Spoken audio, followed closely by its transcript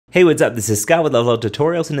Hey, what's up? This is Scott with Level Up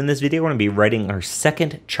Tutorials, and in this video we're going to be writing our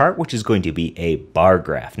second chart, which is going to be a bar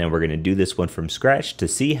graph. Now we're going to do this one from scratch to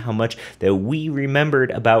see how much that we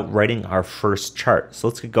remembered about writing our first chart. So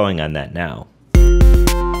let's get going on that now.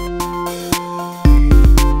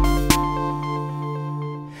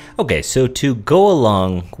 Okay, so to go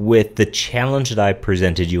along with the challenge that I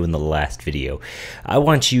presented you in the last video, I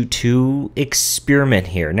want you to experiment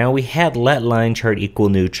here. Now we had let line chart equal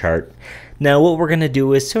new chart. Now what we're going to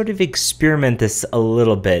do is sort of experiment this a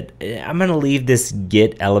little bit. I'm going to leave this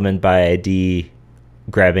get element by ID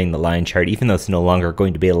grabbing the line chart, even though it's no longer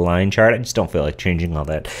going to be a line chart. I just don't feel like changing all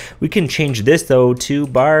that. We can change this though to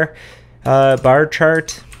bar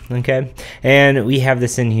chart. Okay, and we have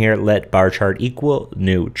this in here, let bar chart equal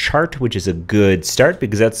new chart, which is a good start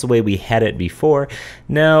because that's the way we had it before.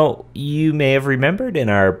 Now, you may have remembered in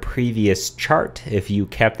our previous chart, if you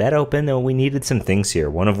kept that open, that we needed some things here,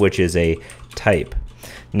 one of which is a type.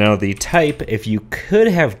 Now, the type, if you could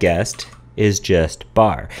have guessed, is just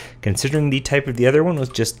bar, considering the type of the other one was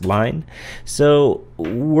just line. So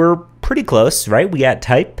we're pretty close, right? We got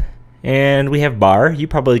type. And we have bar. You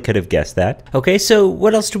probably could have guessed that. Okay, so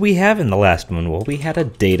what else do we have in the last one? Well, we had a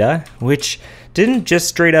data, which didn't just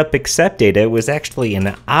straight up accept data. It was actually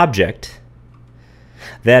an object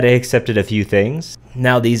that accepted a few things.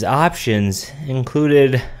 Now, these options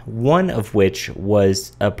included one of which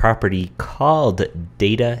was a property called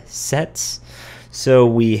datasets. So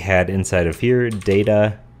we had inside of here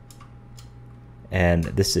data, and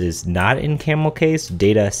this is not in camel case,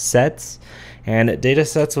 datasets. And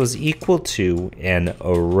datasets was equal to an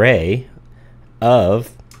array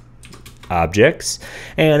of objects.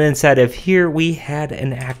 And inside of here, we had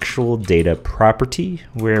an actual data property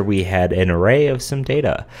where we had an array of some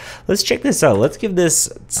data. Let's check this out. Let's give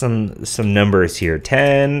this some numbers here.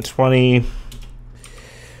 10, 20,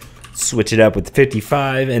 switch it up with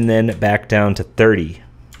 55, and then back down to 30.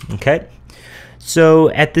 Okay.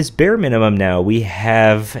 So at this bare minimum now, we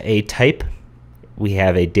have a type. We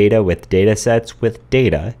have a data with datasets with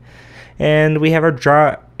data, and we have our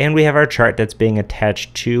chart that's being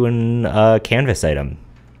attached to a canvas item.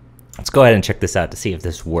 Let's go ahead and check this out to see if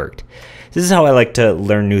this worked. This is how I like to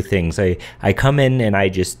learn new things. I come in and I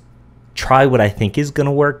just try what I think is going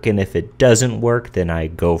to work, and if it doesn't work, then I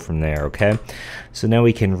go from there, okay? So now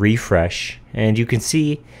we can refresh, and you can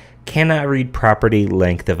see cannot read property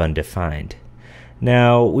length of undefined.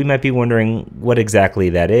 Now, we might be wondering what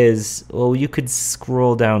exactly that is. Well, you could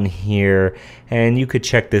scroll down here and you could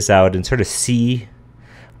check this out and sort of see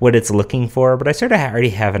what it's looking for, but I sort of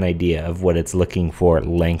already have an idea of what it's looking for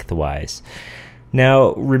lengthwise.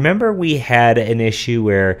 Now, remember we had an issue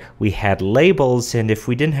where we had labels, and if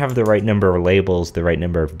we didn't have the right number of labels, the right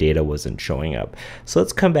number of data wasn't showing up. So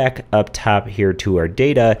let's come back up top here to our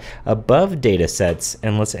data above data sets,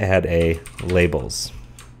 and let's add a labels.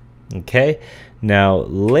 Okay. Now,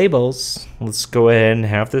 labels, let's go ahead and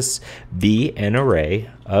have this be an array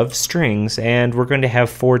of strings, and we're going to have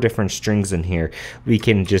 4 different strings in here. We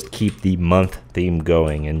can just keep the month theme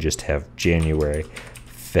going and just have January,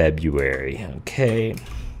 February, okay,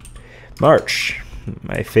 March,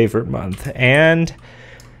 my favorite month, and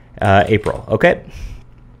April, okay.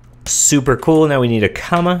 Super cool. Now we need a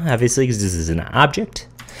comma, obviously, because this is an object.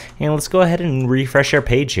 And let's go ahead and refresh our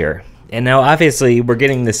page here. And now, obviously, we're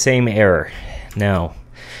getting the same error. Now,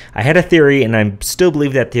 I had a theory, and I still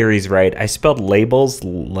believe that theory is right. I spelled labels,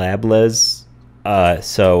 lablas,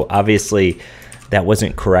 so obviously that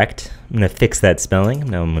wasn't correct. I'm going to fix that spelling.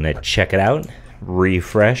 Now I'm going to check it out,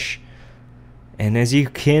 refresh, and as you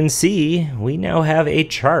can see, we now have a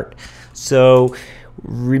chart. So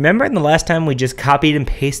remember in the last time we just copied and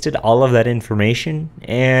pasted all of that information,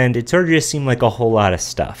 and it sort of just seemed like a whole lot of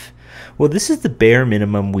stuff. Well, this is the bare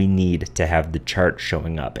minimum we need to have the chart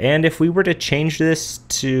showing up. And if we were to change this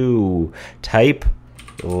to type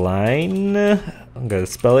line, I'm going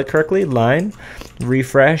to spell it correctly, line,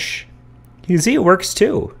 refresh, you can see it works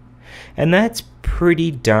too. And that's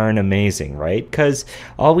pretty darn amazing, right? Because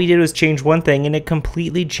all we did was change one thing and it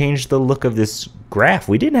completely changed the look of this graph.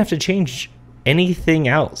 We didn't have to change anything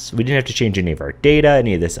else. We didn't have to change any of our data,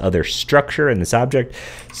 any of this other structure in this object.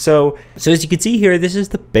 So as you can see here, this is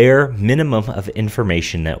the bare minimum of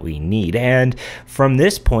information that we need. And from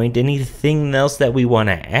this point, anything else that we want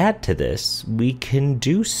to add to this, we can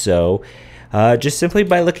do so just simply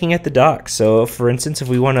by looking at the docs. So for instance, if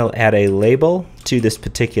we want to add a label to this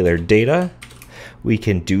particular data, we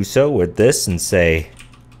can do so with this and say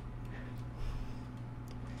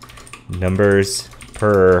numbers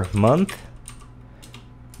per month.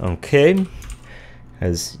 Okay,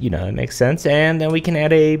 as you know, it makes sense. And then we can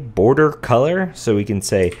add a border color. So we can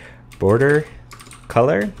say border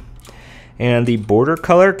color. And the border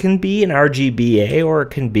color can be an RGBA or it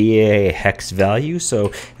can be a hex value.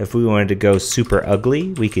 So if we wanted to go super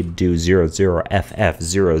ugly, we could do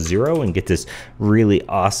 00FF00 and get this really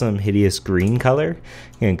awesome, hideous green color.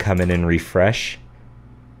 You can come in and refresh.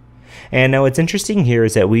 And now what's interesting here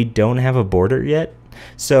is that we don't have a border yet.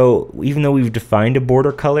 So even though we've defined a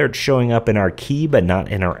border color, it's showing up in our key, but not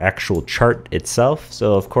in our actual chart itself.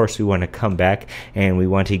 So of course we want to come back and we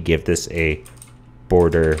want to give this a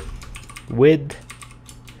border width.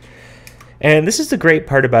 And this is the great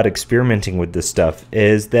part about experimenting with this stuff,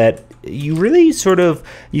 is that you really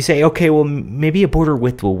you say, okay, well, maybe a border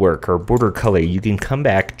width will work, or border color. You can come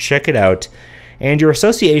back, check it out, and your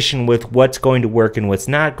association with what's going to work and what's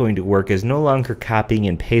not going to work is no longer copying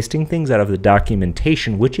and pasting things out of the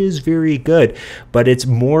documentation, which is very good, but it's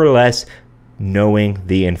more or less knowing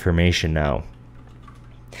the information now.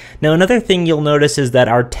 Now, another thing you'll notice is that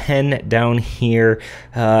our 10 down here,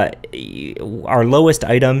 our lowest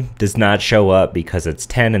item does not show up because it's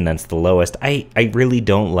 10 and that's the lowest. I really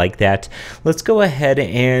don't like that. Let's go ahead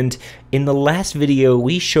and in the last video,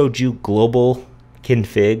 we showed you global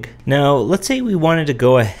config. Now, let's say we wanted to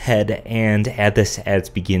go ahead and add this as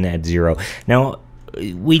begin at 0. Now,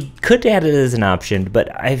 we could add it as an option,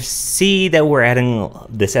 but I see that we're adding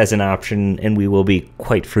this as an option, and we will be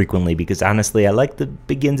quite frequently because honestly, I like the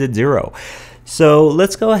begins at 0. So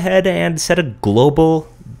let's go ahead and set a global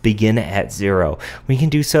begin at 0. We can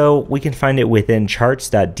do so. We can find it within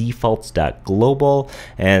charts.defaults.global,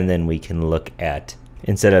 and then we can look at,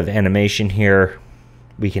 instead of animation here,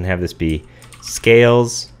 we can have this be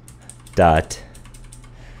scales dot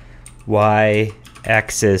y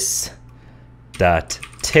axis dot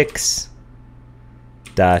ticks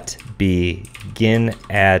dot begin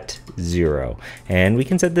at 0, and we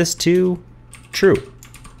can set this to true.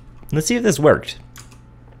 Let's see if this worked.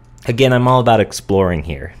 Again, I'm all about exploring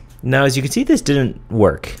here. Now, as you can see, this didn't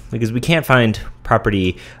work because we can't find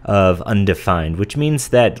property of undefined, which means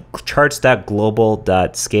that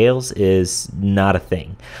charts.global.scales is not a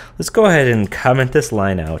thing. Let's go ahead and comment this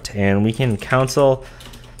line out, and we can console.log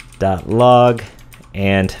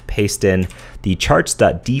and paste in the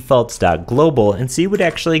charts.defaults.global and see what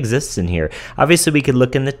actually exists in here. Obviously, we could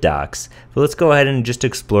look in the docs, but let's go ahead and just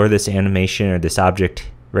explore this animation or this object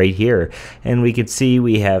right here, and we can see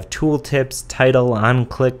we have tooltips, title,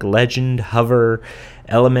 on-click, legend, hover,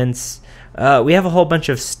 elements. We have a whole bunch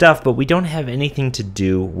of stuff, but we don't have anything to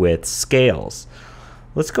do with scales.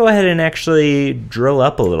 Let's go ahead and actually drill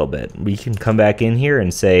up a little bit. We can come back in here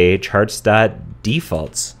and say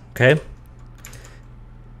charts.defaults, okay?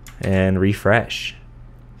 And refresh.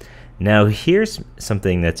 Now here's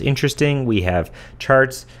something that's interesting. We have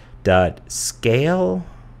charts.scale,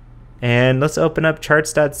 and let's open up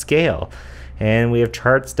charts.scale, and we have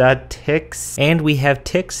charts.ticks, and we have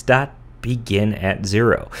ticks.begin at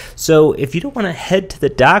 0. So if you don't want to head to the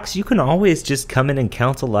docs, you can always just come in and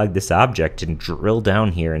console log this object and drill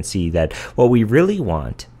down here and see that what we really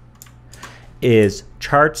want is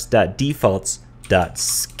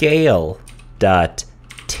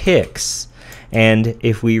charts.defaults.scale.ticks. And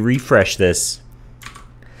if we refresh this,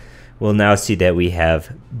 we'll now see that we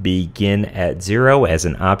have begin at 0 as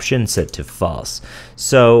an option set to false.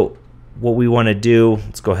 So what we want to do,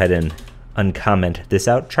 let's go ahead and uncomment this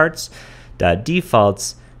out,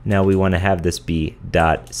 charts.defaults. Now we want to have this be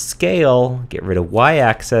 .scale, get rid of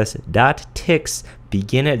y-axis, .ticks,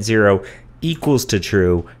 begin at 0 equals to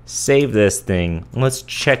true. Save this thing. Let's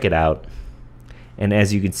check it out. And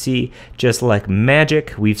as you can see, just like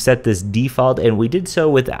magic, we've set this default, and we did so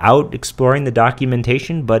without exploring the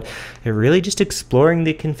documentation, but really just exploring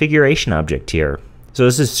the configuration object here. So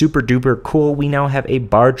this is super duper cool. We now have a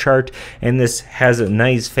bar chart, and this has a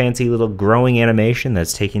nice fancy little growing animation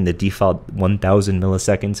that's taking the default 1000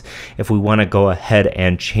 milliseconds. If we want to go ahead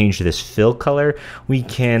and change this fill color, we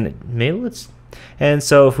can, and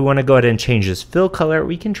so if we want to go ahead and change this fill color,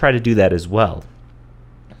 we can try to do that as well.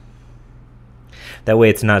 That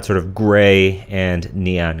way it's not sort of gray and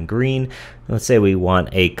neon green. Let's say we want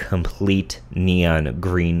a complete neon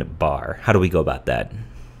green bar. How do we go about that?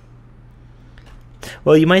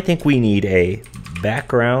 Well, you might think we need a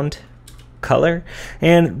background color,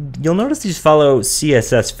 and you'll notice these follow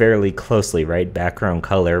CSS fairly closely, right? Background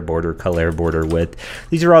color, border width.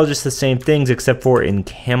 These are all just the same things except for in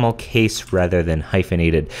camel case rather than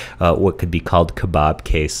hyphenated, what could be called kebab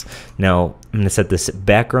case. Now I'm going to set this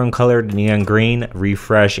background color to neon green,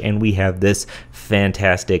 refresh, and we have this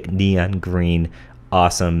fantastic neon green,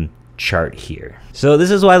 awesome chart here. So this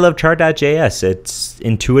is why I love Chart.js. It's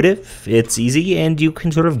intuitive, it's easy, and you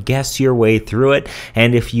can sort of guess your way through it.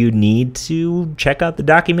 And if you need to check out the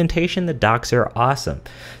documentation, the docs are awesome.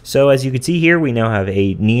 So as you can see here, we now have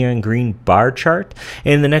a neon green bar chart.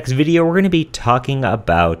 In the next video, we're going to be talking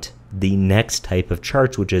about the next type of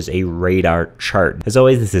charts, which is a radar chart. As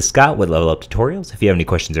always, this is Scott with Level Up Tutorials. If you have any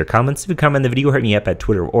questions or comments, if you comment on the video, hit me up at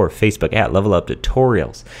Twitter or Facebook at Level Up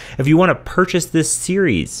Tutorials. If you want to purchase this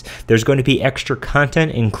series, there's going to be extra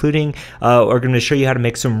content, including we're going to show you how to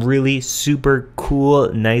make some really super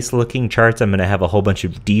cool, nice looking charts. I'm going to have a whole bunch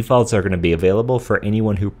of defaults that are going to be available for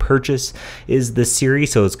anyone who purchases the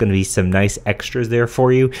series. So it's going to be some nice extras there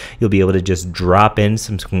for you. You'll be able to just drop in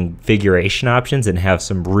some configuration options and have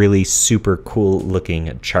some really super cool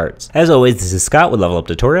looking charts. As always, this is Scott with Level Up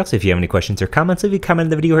Tutorials. If you have any questions or comments, if you comment on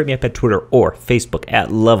the video, hit me up at Twitter or Facebook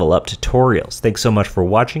at Level Up Tutorials. Thanks so much for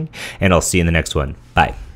watching, and I'll see you in the next one. Bye.